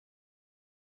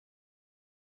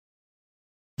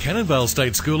Cannonvale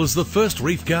State School is the first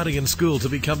reef guardian school to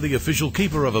become the official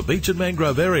keeper of a beach and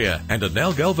mangrove area and are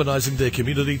now galvanising their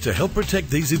community to help protect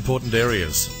these important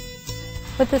areas.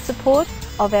 With the support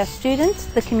of our students,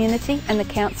 the community and the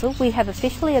council, we have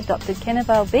officially adopted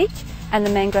Cannonvale Beach and the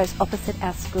mangroves opposite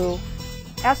our school.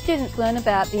 Our students learn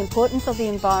about the importance of the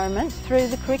environment through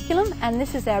the curriculum, and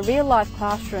this is our real-life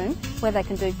classroom where they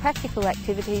can do practical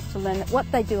activities to learn that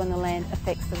what they do on the land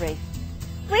affects the reef.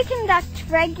 We conduct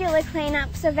regular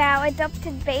cleanups of our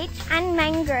adopted beach and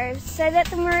mangroves so that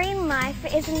the marine life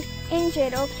isn't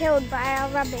injured or killed by our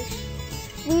rubbish.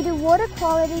 We do water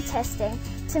quality testing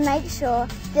to make sure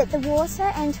that the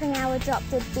water entering our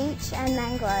adopted beach and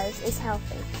mangroves is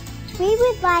healthy. We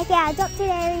would like our adopted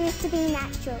areas to be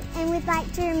natural and would like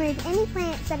to remove any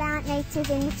plants that aren't native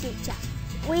in the future.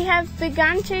 We have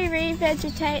begun to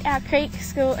revegetate our creek,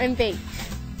 school and beach.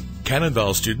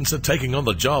 Cannonvale students are taking on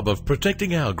the job of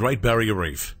protecting our Great Barrier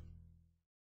Reef.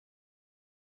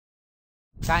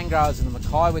 Cane growers in the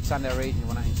Whitsundays region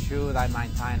want to ensure they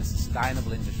maintain a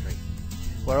sustainable industry.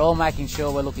 We're all making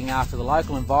sure we're looking after the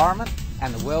local environment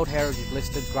and the World Heritage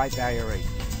listed Great Barrier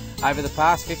Reef. Over the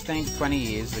past 15 to 20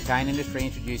 years, the cane industry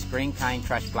introduced green cane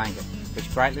trash blanket, which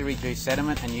greatly reduced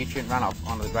sediment and nutrient runoff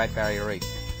onto the Great Barrier Reef.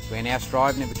 We are now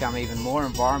striving to become even more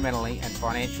environmentally and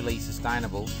financially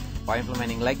sustainable by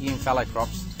implementing legume fallow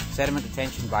crops, sediment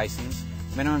detention basins,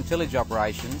 minimum tillage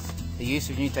operations, the use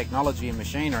of new technology and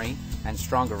machinery, and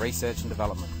stronger research and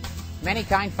development. Many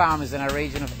cane farmers in our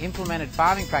region have implemented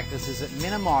farming practices that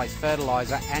minimise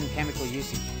fertiliser and chemical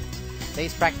usage.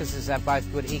 These practices have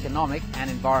both good economic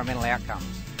and environmental outcomes.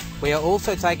 We are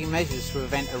also taking measures to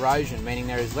prevent erosion, meaning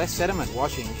there is less sediment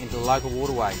washing into the local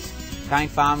waterways. Cane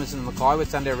farmers in the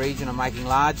Whitsundays region are making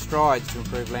large strides to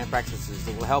improve land practices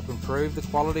that will help improve the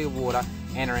quality of water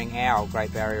entering our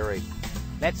Great Barrier Reef.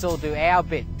 Let's all do our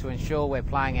bit to ensure we're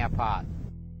playing our part.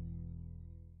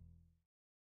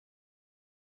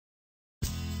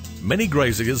 Many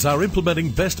graziers are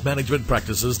implementing best management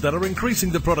practices that are increasing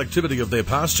the productivity of their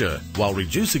pasture while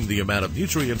reducing the amount of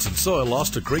nutrients and soil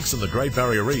lost to creeks in the Great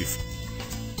Barrier Reef.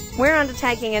 We're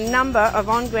undertaking a number of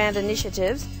on-ground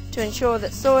initiatives to ensure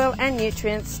that soil and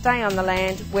nutrients stay on the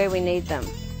land where we need them.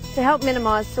 To help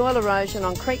minimise soil erosion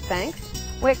on creek banks,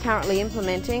 we're currently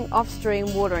implementing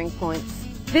off-stream watering points.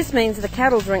 This means the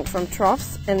cattle drink from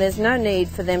troughs and there's no need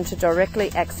for them to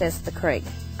directly access the creek.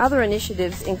 Other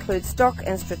initiatives include stock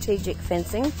and strategic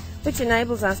fencing, which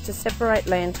enables us to separate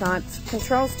land types,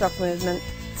 control stock movement,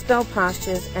 spell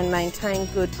pastures and maintain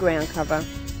good ground cover.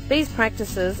 These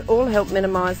practices all help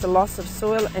minimise the loss of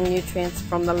soil and nutrients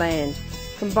from the land.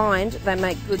 Combined, they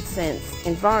make good sense,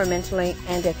 environmentally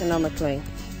and economically.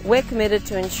 We're committed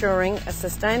to ensuring a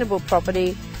sustainable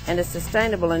property and a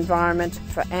sustainable environment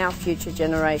for our future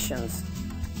generations.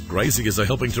 Graziers are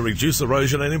helping to reduce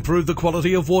erosion and improve the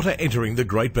quality of water entering the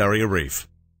Great Barrier Reef.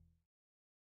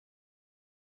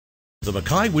 The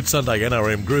Whitsundays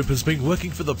NRM Group has been working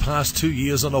for the past 2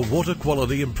 years on a water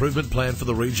quality improvement plan for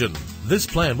the region. This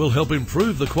plan will help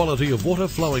improve the quality of water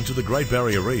flowing to the Great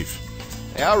Barrier Reef.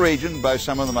 Our region boasts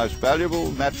some of the most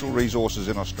valuable natural resources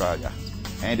in Australia,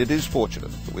 and it is fortunate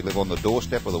that we live on the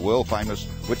doorstep of the world-famous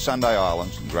Whitsunday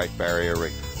Islands and Great Barrier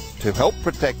Reef. To help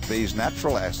protect these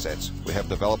natural assets, we have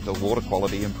developed a water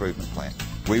quality improvement plan.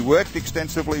 We worked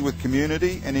extensively with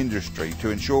community and industry to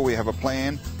ensure we have a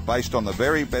plan based on the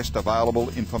very best available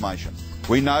information.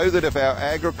 We know that if our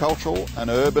agricultural and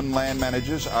urban land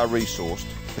managers are resourced,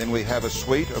 then we have a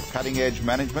suite of cutting-edge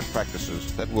management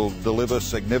practices that will deliver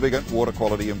significant water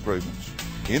quality improvements.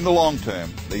 In the long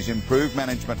term, these improved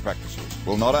management practices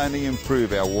will not only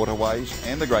improve our waterways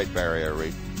and the Great Barrier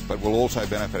Reef, but will also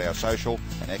benefit our social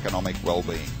and economic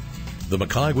well-being. The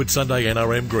Whitsundays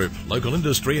NRM Group, local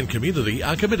industry and community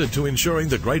are committed to ensuring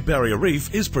the Great Barrier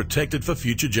Reef is protected for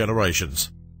future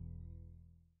generations.